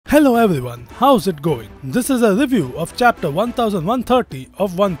Hello everyone, how's it going? This is a review of chapter 1130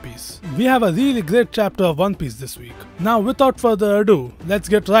 of One Piece. We have a really great chapter of One Piece this week. Now without further ado, let's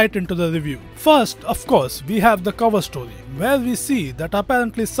get right into the review. First, of course, we have the cover story, where we see that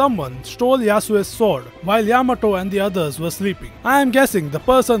apparently someone stole Yasuo's sword while Yamato and the others were sleeping. I am guessing the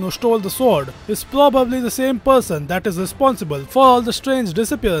person who stole the sword is probably the same person that is responsible for all the strange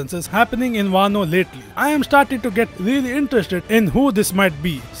disappearances happening in Wano lately. I am starting to get really interested in who this might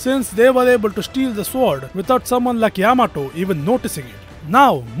be, since they were able to steal the sword without someone like Yamato even noticing it.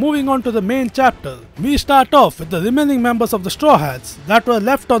 Now, moving on to the main chapter, we start off with the remaining members of the Strawhats that were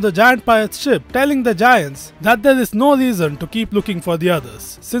left on the giant pirate's ship telling the giants that there is no reason to keep looking for the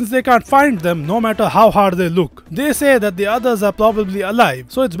others, since they can't find them no matter how hard they look. They say that the others are probably alive,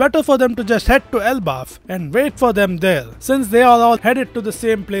 so it's better for them to just head to Elbaf and wait for them there, since they are all headed to the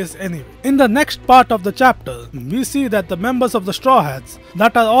same place anyway. In the next part of the chapter, we see that the members of the Strawhats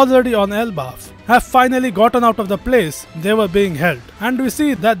that are already on Elbaf have finally gotten out of the place they were being held, and we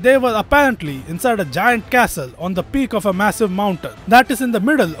see that they were apparently inside a giant castle on the peak of a massive mountain that is in the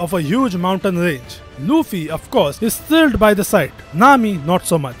middle of a huge mountain range. Luffy, of course, is thrilled by the sight. Nami, not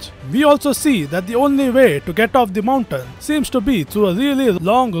so much. We also see that the only way to get off the mountain seems to be through a really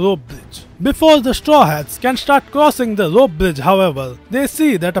long rope bridge. Before the Straw Hats can start crossing the rope bridge, however, they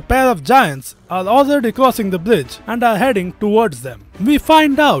see that a pair of giants are already crossing the bridge and are heading towards them. We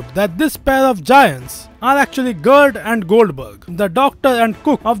find out that this pair of giants are actually Gerd and Goldberg, the doctor and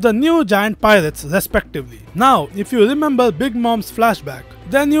cook of the new giant pirates respectively. Now, if you remember Big Mom's flashback,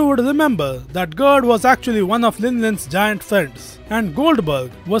 then you would remember that Gerd was actually one of Lin Lin's giant friends, and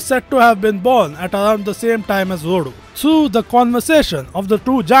Goldberg was said to have been born at around the same time as Rodo. Through the conversation of the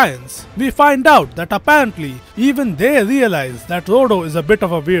two giants, we find out that apparently even they realize that Rodo is a bit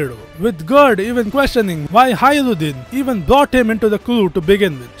of a weirdo, with Gerd even questioning why Eiichirooda even brought him into the crew to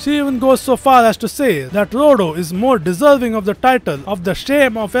begin with. She even goes so far as to say that Rodo is more deserving of the title of the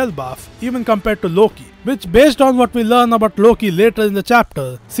Shame of Elbaf even compared to Loki, which based on what we learn about Loki later in the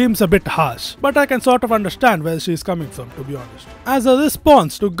chapter seems a bit harsh, but I can sort of understand where she is coming from, to be honest. As a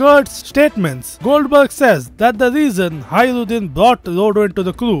response to Gerd's statements, Goldberg says that the reason Eiichirooda brought Rodo into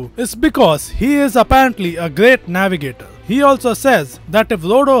the crew is because he is apparently a great navigator. He also says that if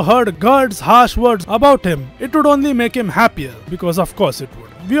Rodo heard Gerd's harsh words about him, it would only make him happier, because of course it would.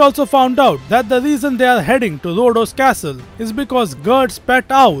 We also found out that the reason they are heading to Rodo's castle is because Gerd's pet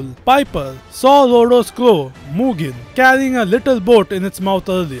owl, Piper, saw Rodo's crow, Mugen, carrying a little boat in its mouth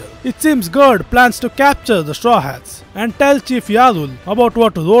earlier. It seems Gerd plans to capture the Straw Hats and tell Chief Yarul about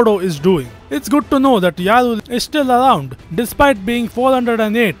what Rodo is doing. It's good to know that Yarul is still around despite being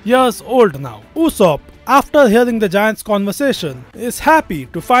 408 years old now. Usopp, after hearing the giants' conversation, is happy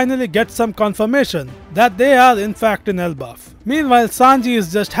to finally get some confirmation that they are in fact in Elbaf. Meanwhile, Sanji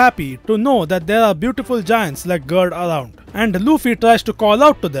is just happy to know that there are beautiful giants like Gerd around, and Luffy tries to call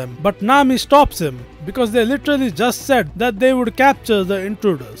out to them, but Nami stops him because they literally just said that they would capture the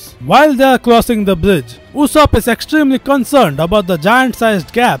intruders. While they are crossing the bridge, Usopp is extremely concerned about the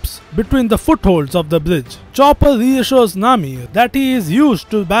giant-sized gaps between the footholds of the bridge. Chopper reassures Nami that he is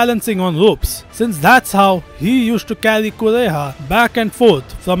used to balancing on ropes, since that's how he used to carry Kureha back and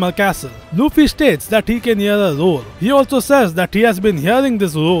forth from her castle. Luffy states that he can hear a roar. He also says that he has been hearing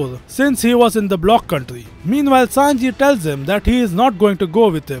this roar since he was in the block country. Meanwhile, Sanji tells him that he is not going to go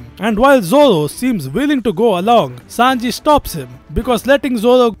with him, and while Zoro seems willing to go along, Sanji stops him because letting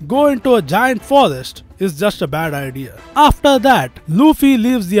Zoro go into a giant forest is just a bad idea. After that, Luffy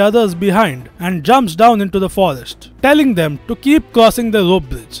leaves the others behind and jumps down into the forest, telling them to keep crossing the rope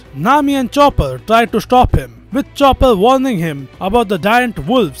bridge. Nami and Chopper try to stop him, with Chopper warning him about the giant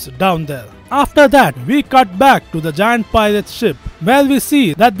wolves down there. After that, we cut back to the giant pirate's ship, where we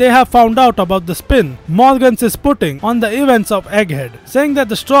see that they have found out about the spin Morgans is putting on the events of Egghead, saying that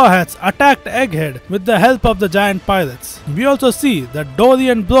the Straw Hats attacked Egghead with the help of the giant pirates. We also see that Dory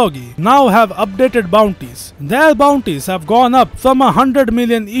and Broggy now have updated bounties. Their bounties have gone up from 100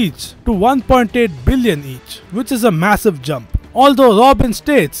 million each to 1.8 billion each, which is a massive jump. Although Robin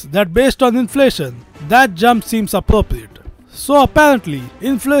states that based on inflation, that jump seems appropriate. So apparently,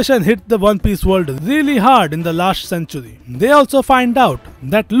 inflation hit the One Piece world really hard in the last century. They also find out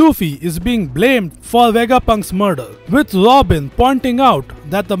that Luffy is being blamed for Vegapunk's murder, with Robin pointing out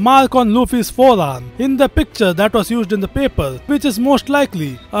that the mark on Luffy's forearm in the picture that was used in the paper, which is most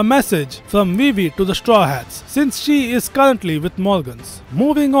likely a message from Vivi to the Straw Hats, since she is currently with Morgans.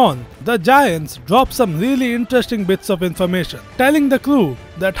 Moving on, the giants drop some really interesting bits of information, telling the crew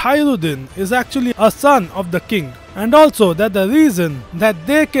that Eiichirooda is actually a son of the king, and also that the reason that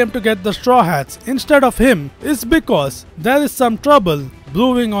they came to get the Straw Hats instead of him is because there is some trouble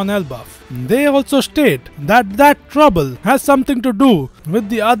brewing on Elbaf. They also state that trouble has something to do with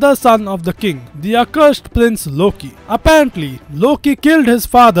the other son of the king, the accursed prince Loki. Apparently, Loki killed his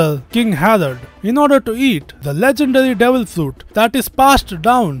father, King Harald, in order to eat the legendary devil fruit that is passed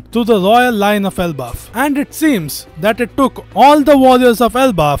down through the royal line of Elbaf. And it seems that it took all the warriors of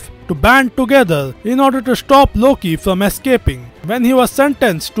Elbaf to band together in order to stop Loki from escaping when he was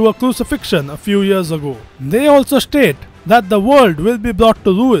sentenced to a crucifixion a few years ago. They also state that the world will be brought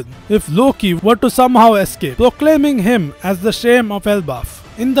to ruin if Loki were to somehow escape, proclaiming him as the shame of Elbaf.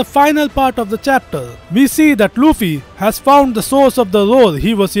 In the final part of the chapter, we see that Luffy has found the source of the roar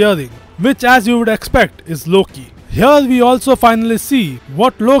he was hearing, which, as you would expect, is Loki. Here we also finally see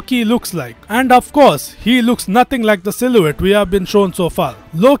what Loki looks like, and of course he looks nothing like the silhouette we have been shown so far.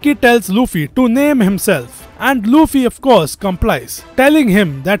 Loki tells Luffy to name himself, and Luffy of course complies, telling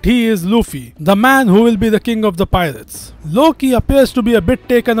him that he is Luffy, the man who will be the king of the pirates. Loki appears to be a bit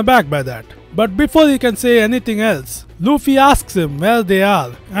taken aback by that, but before he can say anything else, Luffy asks him where they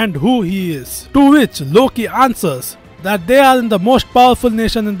are and who he is, to which Loki answers that they are in the most powerful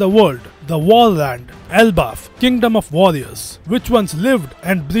nation in the world, the War Land, Elbaf, Kingdom of Warriors, which once lived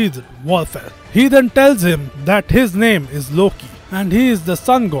and breathed warfare. He then tells him that his name is Loki, and he is the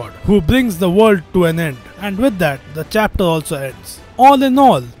sun god who brings the world to an end. And with that, the chapter also ends. All in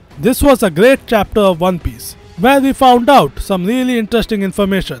all, this was a great chapter of One Piece, where we found out some really interesting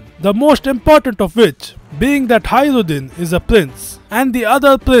information, the most important of which being that Hyrule is a prince, and the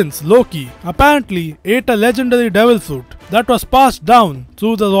other prince, Loki, apparently ate a legendary devil fruit that was passed down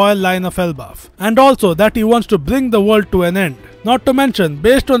through the royal line of Elbaf, and also that he wants to bring the world to an end. Not to mention,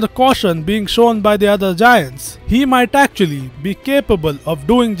 based on the caution being shown by the other giants, he might actually be capable of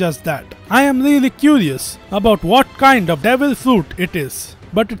doing just that. I am really curious about what kind of devil fruit it is,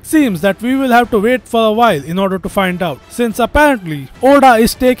 but it seems that we will have to wait for a while in order to find out, since apparently Oda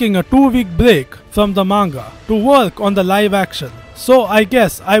is taking a 2-week break from the manga to work on the live action. So I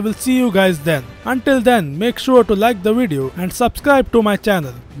guess I will see you guys then. Until then, make sure to like the video and subscribe to my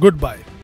channel. Goodbye.